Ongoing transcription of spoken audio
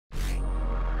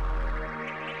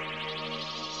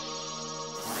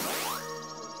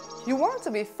You want to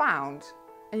be found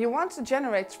and you want to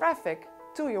generate traffic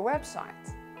to your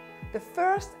website. The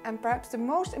first and perhaps the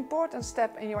most important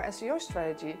step in your SEO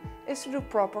strategy is to do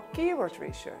proper keyword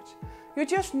research. You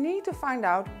just need to find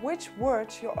out which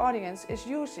words your audience is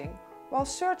using while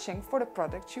searching for the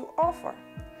products you offer.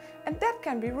 And that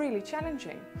can be really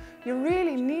challenging. You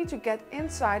really need to get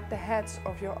inside the heads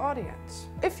of your audience.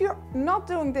 If you're not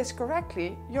doing this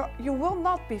correctly, you will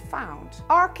not be found.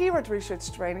 Our keyword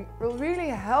research training will really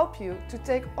help you to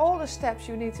take all the steps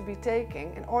you need to be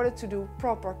taking in order to do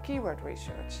proper keyword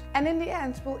research. And in the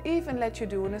end, we'll even let you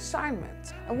do an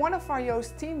assignment. And one of our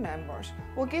Yoast team members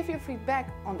will give you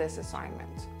feedback on this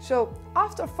assignment. So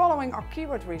after following our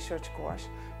keyword research course,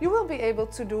 you will be able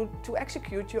to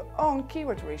execute your own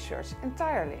keyword research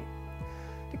entirely.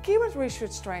 The keyword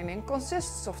research training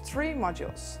consists of 3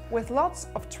 modules with lots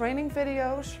of training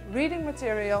videos, reading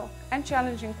material and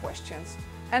challenging questions,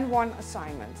 and 1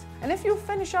 assignment. And if you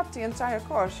finish up the entire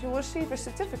course, you will receive a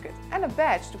certificate and a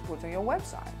badge to put on your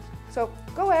website. So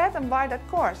go ahead and buy that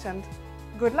course and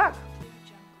good luck!